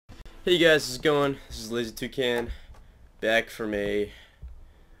Hey guys, how's it going? This is Lazytoucan, back from a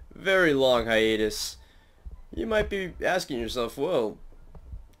very long hiatus. You might be asking yourself, well,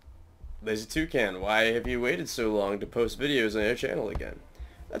 Lazytoucan, why have you waited so long to post videos on your channel again?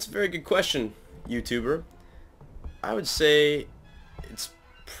 That's a very good question, YouTuber. I would say it's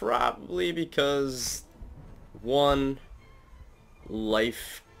probably because, one,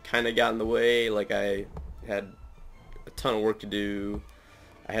 life kind of got in the way. Like, I had a ton of work to do.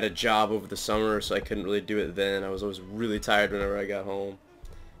 I had a job over the summer, so I couldn't really do it then. I was always really tired whenever I got home.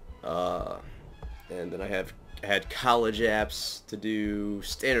 And then I had college apps to do,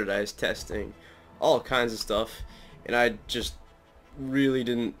 standardized testing, all kinds of stuff. And I just really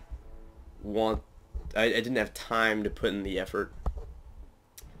didn't want, I didn't have time to put in the effort.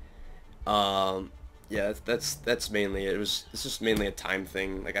 Yeah, that's mainly it. It's just mainly a time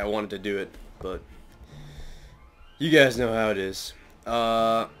thing. Like, I wanted to do it, but you guys know how it is.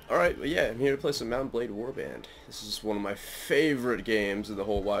 Alright, well, yeah, I'm here to play some Mount & Blade Warband. This is one of my favorite games in the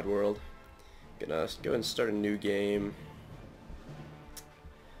whole wide world. Gonna go and start a new game.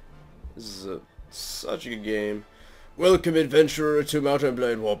 This is such a good game. Welcome, adventurer, to Mount &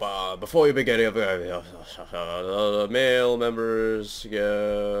 Blade Warband. Before you begin, male members,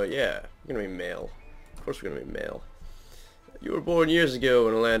 yeah, we're gonna be male. Of course we're gonna be male. You were born years ago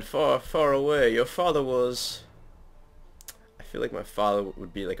in a land far, far away. Your father was... I feel like my father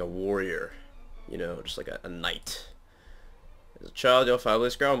would be like a warrior, you know, just like a knight. As a child, your family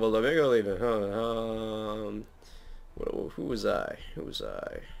scrambled. I'm gonna leave it. Who was I? Who was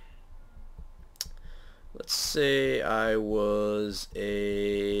I? Let's say I was a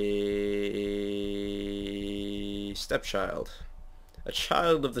stepchild, a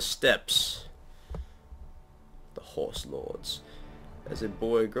child of the steppes, the horse lords. As a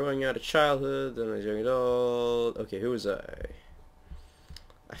boy growing out of childhood, then as a young adult. Okay, who was I?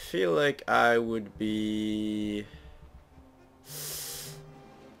 I feel like I would be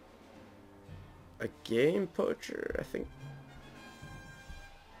a game poacher, I think.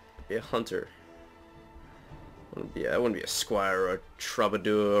 I'd be a hunter. I wouldn't be a squire or a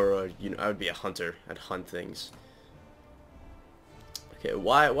troubadour or, you know, I would be a hunter. I'd hunt things. Okay,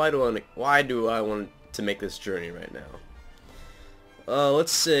 why do I want to make this journey right now?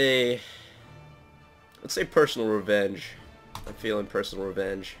 Let's say personal revenge. I'm feeling personal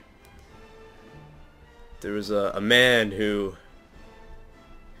revenge. There was a man who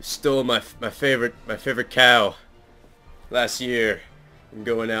stole my favorite cow last year. I'm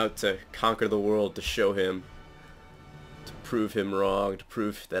going out to conquer the world, to show him, to prove him wrong, to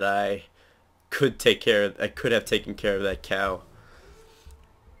prove that I could have taken care of that cow.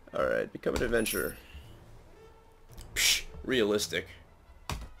 Alright, become an adventurer. Psh, realistic.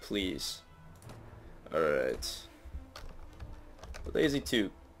 Please. Alright.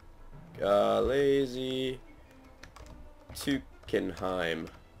 Lazytoucanheim.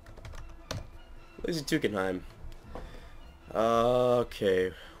 Lazytoucanheim.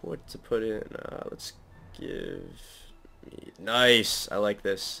 Okay, what to put in? Let's give me... Nice! I like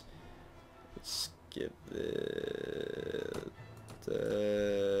this. Let's give it...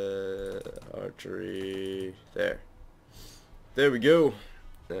 archery... There. There we go!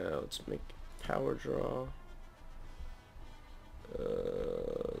 Now let's make power draw.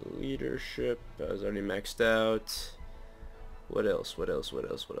 Leadership, I was already maxed out. What else? What else? What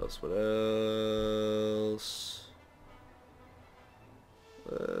else? What else? What else?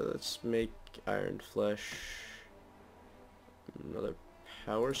 Let's make Iron Flesh. Another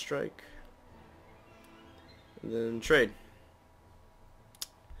Power Strike. And then trade.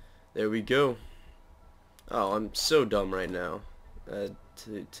 There we go. Oh, I'm so dumb right now. Add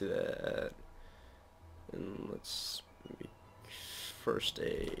to that. And let's make first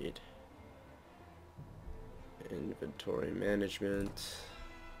aid. Inventory management.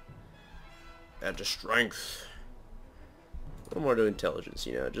 Add to strength. A little more to intelligence,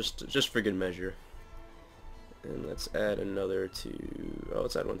 you know, just for good measure. And let's add another to... Oh,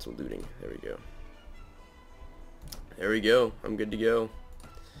 let's add one to looting. There we go. There we go. I'm good to go.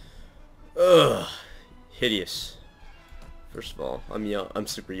 Ugh. Hideous. First of all, I'm young. I'm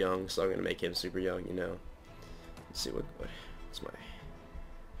super young, so I'm gonna make him super young, you know. Let's see what's my...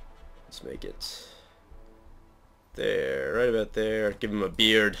 Let's make it there, right about there. Give him a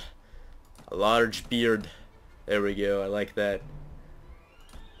beard, a large beard. There we go. I like that.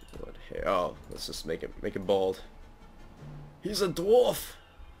 What hair? Oh, let's just make it bald. He's a dwarf,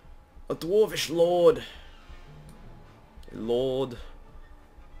 a dwarvish lord, a lord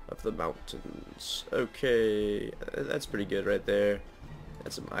of the mountains. Okay, that's pretty good right there.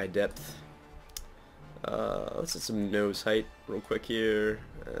 That's some eye depth. Let's set some nose height real quick here,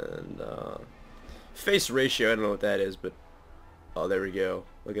 and And face ratio, I don't know what that is, but oh, there we go.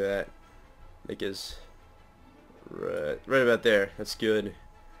 Look at that. Make his right about there. That's good.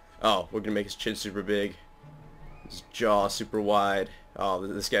 Oh, we're gonna make his chin super big, his jaw super wide. Oh,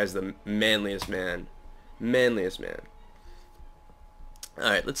 this guy's the manliest man. Manliest man.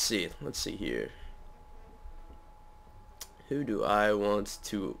 Alright, let's see. Let's see here. Who do I want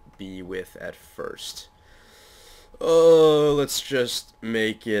to be with at first? Oh, let's just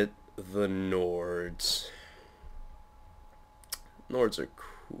make it the Nords. Nords are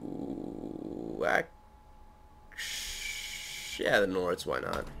cool. Yeah, the Nords, why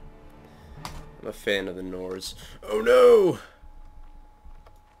not? I'm a fan of the Nords. Oh no!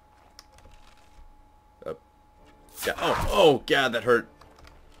 Oh god, that hurt.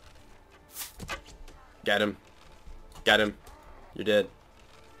 Got him. Got him. You're dead.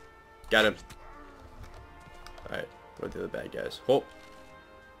 Got him. Alright, what are the other bad guys? Hop.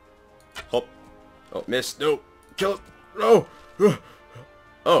 Hop. Oh, missed. No. Kill him. No.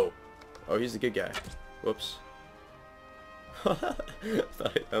 Oh. Oh, he's the good guy. Whoops. I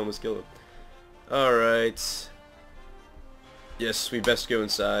almost killed him. Alright. Yes, we best go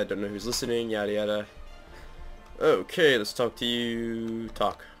inside. Don't know who's listening. Yada yada. Okay, let's talk to you.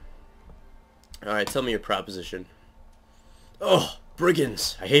 Talk. Alright, tell me your proposition. Oh,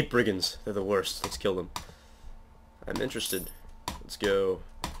 brigands! I hate brigands. They're the worst. Let's kill them. I'm interested. Let's go.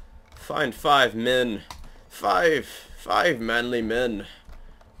 Find 5 men. Five manly men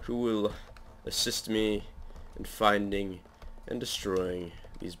who will assist me in finding and destroying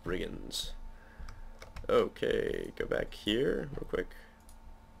these brigands. Okay, go back here real quick.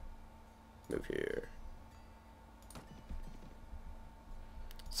 Move here.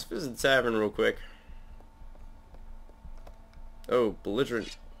 Let's visit the tavern real quick. Oh,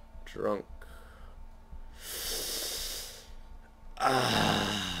 belligerent drunk.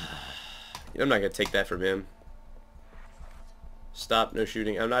 I'm not gonna take that from him. Stop, no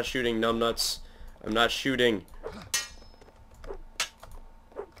shooting. I'm not shooting, numbnuts. I'm not shooting.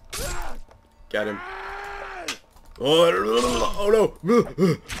 Got him. Oh no!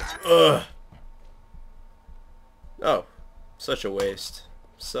 Oh, such a waste.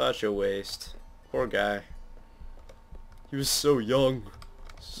 Such a waste. Poor guy. He was so young.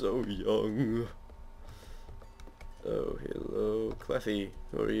 So young. Oh, hello. Cleffy,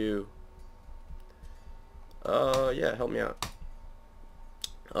 who are you? Yeah, help me out.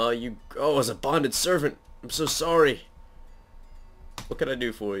 Oh, as a bonded servant. I'm so sorry. What can I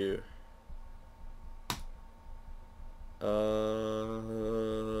do for you?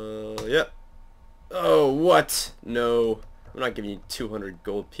 Yeah. Oh, what? No. I'm not giving you 200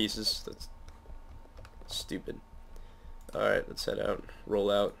 gold pieces. That's stupid. Alright, let's head out. Roll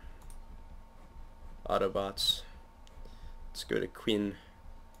out. Autobots. Let's go to Queen.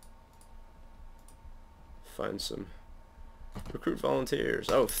 Find some. Recruit volunteers.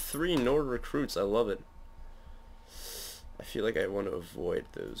 Oh, 3 Nord recruits. I love it. I feel like I want to avoid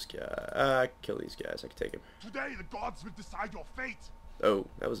those guys. Kill these guys. I can take them. Today the gods will decide your fate. Oh,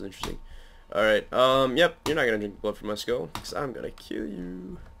 that was interesting. Alright, yep, you're not gonna drink blood from my skull, because I'm gonna kill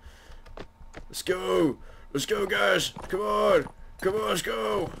you. Let's go! Let's go, guys! Come on! Come on, let's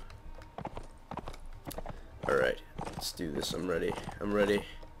go! Alright, let's do this. I'm ready. I'm ready.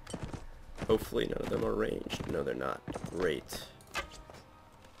 Hopefully none of them are ranged. No, they're not. Great.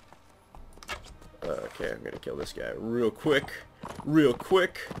 Okay, I'm gonna kill this guy real quick. Real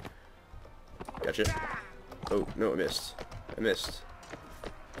quick. Gotcha. Oh, no, I missed. I missed.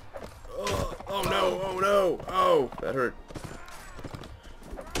 Oh no, oh no, oh, that hurt.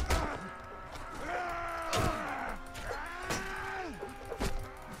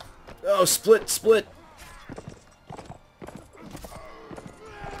 Oh, split, split.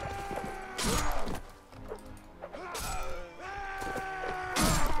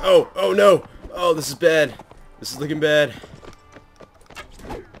 Oh no, oh, this is bad. This is looking bad.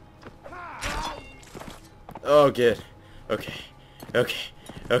 Oh, good. Okay, okay,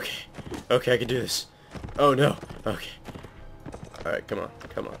 okay. Okay, I can do this. Oh no. Okay. Alright, come on.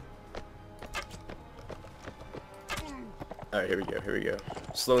 Come on. Alright, here we go. Here we go.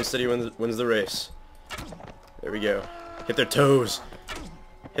 Slow and steady wins the race. There we go. Hit their toes.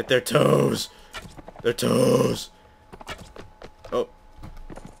 Hit their toes. Their toes. Oh.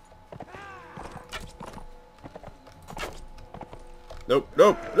 Nope.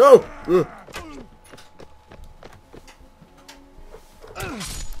 Nope. No! Ugh.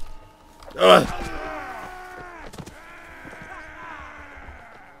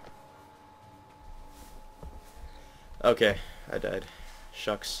 Okay, I died.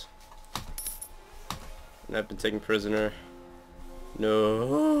 Shucks. And I've been taken prisoner.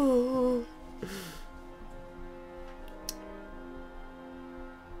 No.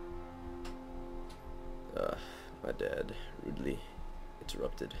 Dad rudely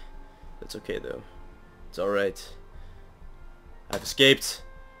interrupted. That's okay though. It's alright. I've escaped.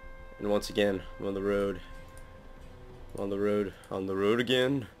 And once again, I'm on the road. I'm on the road. On the road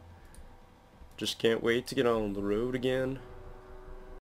again. Just can't wait to get on the road again.